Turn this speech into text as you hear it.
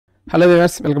Hello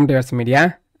viewers, welcome to yours media.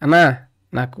 అన్నా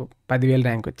నాకు 10,000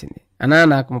 rank వచ్చింది, అన్నా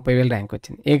నాకు 30,000 ర్యాంక్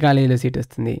వచ్చింది, ఏ కాలేజీలో సీట్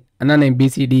వస్తుంది అన్నా? నేను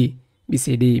బీసీడీ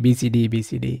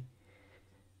 40,000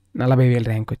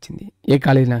 ర్యాంక్ వచ్చింది, ఏ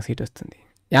కాలేజీ నాకు సీట్ వస్తుంది?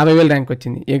 50,000 ర్యాంక్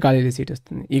వచ్చింది, ఏ కాలేజీలో సీట్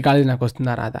వస్తుంది? ఈ కాలేజీ నాకు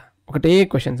వస్తుందా రాదా? ఒకటే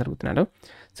క్వశ్చన్స్ అడుగుతున్నాడు.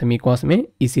 సో మీకోసమే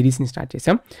ఈ సిరీస్ని స్టార్ట్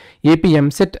చేసాం.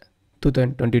 Eamcet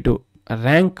 2022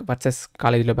 ర్యాంక్ వర్సెస్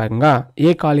కాలేజీలో భాగంగా ఏ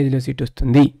కాలేజీలో సీట్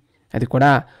వస్తుంది, అది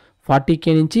కూడా 40K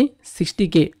నుంచి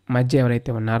 60K మధ్య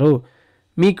ఎవరైతే ఉన్నారో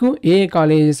మీకు ఏ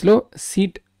కాలేజెస్లో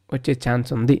సీట్ వచ్చే ఛాన్స్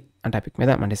ఉంది ఆ టాపిక్ మీద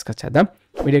మనం డిస్కస్ చేద్దాం.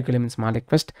 వీడియోకి వెళ్ళే ముందు స్మాల్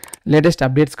రిక్వెస్ట్, లేటెస్ట్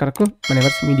అప్డేట్స్ కొరకు మన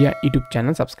yours media YouTube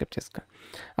channel subscribe చేసుకోండి.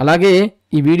 అలాగే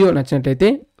ఈ వీడియో నచ్చినట్లయితే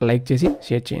లైక్ చేసి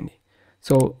షేర్ చేయండి.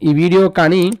 సో ఈ వీడియో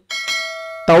కానీ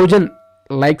 1000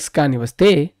 లైక్స్ కానీ వస్తే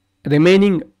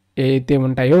రిమైనింగ్ ఏవైతే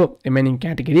ఉంటాయో రిమైనింగ్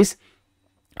కేటగిరీస్,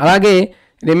 అలాగే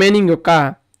రిమైనింగ్ యొక్క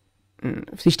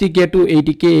 60K to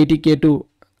 80K, 80K to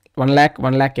 1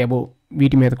 lakh above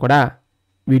వీటి మీద కూడా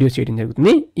వీడియోస్ చేయడం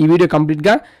జరుగుతుంది. ఈ వీడియో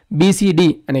కంప్లీట్గా బీసీడీ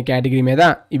అనే కేటగిరీ మీద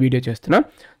ఈ వీడియో చేస్తున్నాం.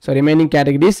 సో రిమైనింగ్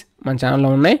కేటగిరీస్ మన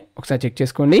ఛానల్లో ఉన్నాయి, ఒకసారి చెక్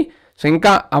చేసుకోండి. సో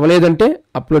ఇంకా అవ్వలేదంటే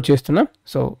అప్లోడ్ చేస్తున్నాం.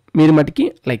 సో మీరు మటుకి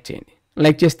లైక్ చేయండి,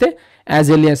 లైక్ చేస్తే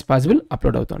as early as possible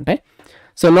upload అవుతుంటాయి.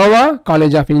 So Noah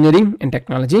college of engineering and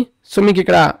technology. So మీకు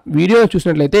ఇక్కడ వీడియో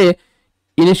చూసినట్లయితే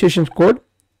ఇన్స్టిట్యూషన్ కోడ్,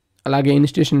 అలాగే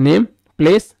institution name,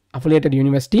 place, affiliated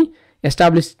university,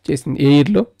 establish చేసింది ఏ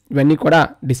ఇయర్లో, ఇవన్నీ కూడా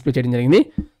డిస్ప్లే చేయడం జరిగింది.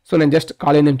 సో నేను జస్ట్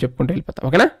కాలేజ్ నేమ్ చెప్పుకుంటూ వెళ్ళిపోతాను,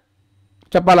 ఓకేనా?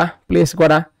 చెప్పాలా ప్లేస్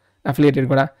కూడా అఫిలియేటెడ్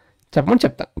కూడా చెప్పమని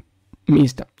చెప్తాను, మీ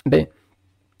ఇష్టం. అంటే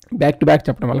బ్యాక్ టు బ్యాక్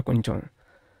చెప్పడం వల్ల కొంచెం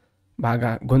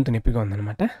బాగా గొంతు నొప్పిగా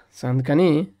ఉందన్నమాట. సో అందుకని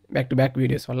బ్యాక్ టు బ్యాక్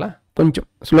వీడియోస్ వల్ల కొంచెం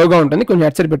స్లోగా ఉంటుంది, కొంచెం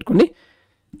హెడ్సెట్ పెట్టుకోండి,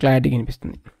 క్లారిటీగా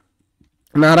వినిపిస్తుంది.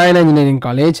 Narayana engineering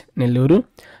college Nellore,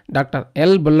 doctor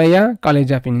L Bullayya college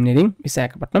of engineering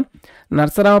Visakhapatnam,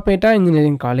 Narasaraopet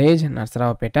engineering college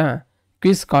Narasaraopet,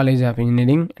 QIS college of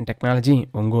engineering and technology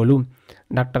Ongole,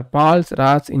 doctor Paul's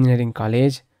Ross engineering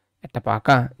college ఎట్టపాక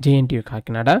JNTU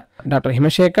Kakinada, doctor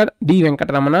Himasekhar D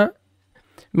Venkataramana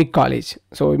మిక్ కాలేజ్.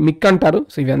 సో మిక్ అంటారు,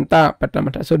 సో ఇవంతా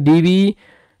పెట్టమంటారు. So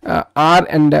DVR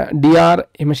and DR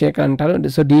Himasekhar అంటారు.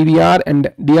 So DVR and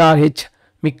DRH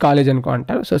మిక్ college అనుకో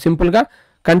అంటారు. So సింపుల్గా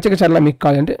కంచకచర్ల మిక్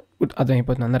కాలేజ్ అంటే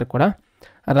అర్థమైపోతుంది అందరికి కూడా.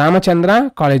 Ramachandra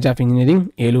college of engineering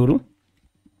Eluru,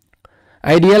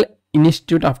 ideal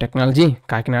institute of technology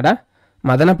Kakinada,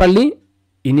 Madanapalle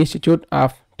institute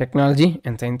of technology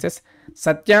and sciences,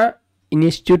 Satya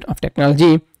institute of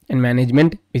technology and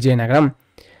management Vizianagaram,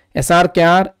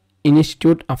 SRKR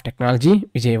institute of technology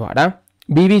Vijayawada,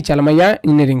 BV Chalamayya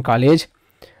engineering college,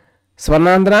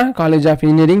 Swarnandhra college of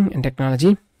engineering and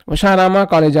technology, Usharama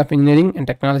college of engineering and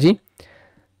technology,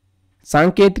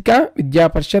 సాంకేతిక విద్యా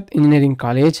పరిషత్ engineering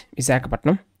college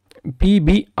Visakhapatnam,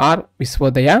 PBR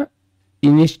Vishwodaya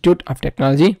institute of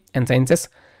technology and sciences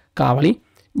Kavali,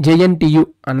 JNTU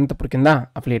Anantapuram కింద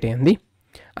affiliate అయింది,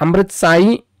 Amrit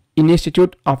Sai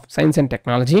institute of science and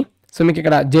technology. So మీకు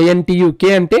ఇక్కడ JNTU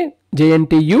కే అంటే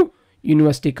JNTU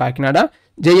university Kakinada,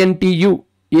 JNTU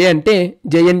ఏ అంటే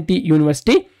JNT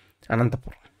university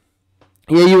Anantapuram,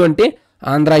 AU అంటే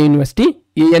Andhra university,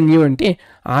 ANU అంటే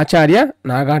Acharya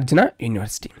Nagarjuna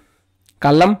university,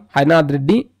 Kallam Harinath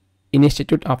Reddy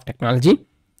institute of technology,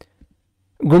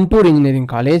 Guntur engineering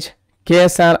college,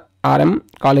 కేఎస్ఆర్ఆర్ఎం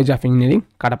college of engineering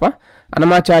Kadapa,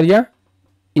 Annamacharya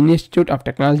institute of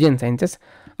technology and sciences,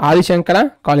 Adi Shankara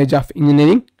college of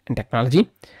engineering and technology,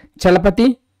 Chalapathi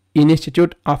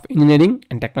institute of engineering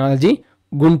and technology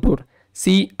Guntur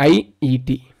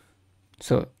CIET.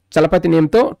 So Chalapathi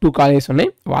నేమ్తో 2 colleges ఉన్నాయి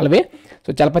వాళ్ళవే. So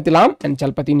Chalapathi Lam and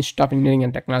Chalapathi institute of engineering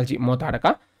and technology Mothadaka.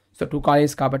 So 2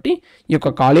 colleges కాబట్టి ఈ యొక్క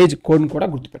college కోడ్ని కూడా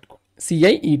గుర్తుపెట్టుకో,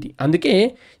 CIET. అందుకే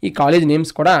ఈ college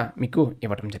names కూడా మీకు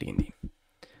ఇవ్వడం జరిగింది.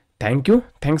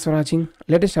 Thanks for watching.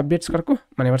 Latest updates కొరకు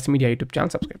మన yours media YouTube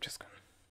channel subscribe చేసుకోండి.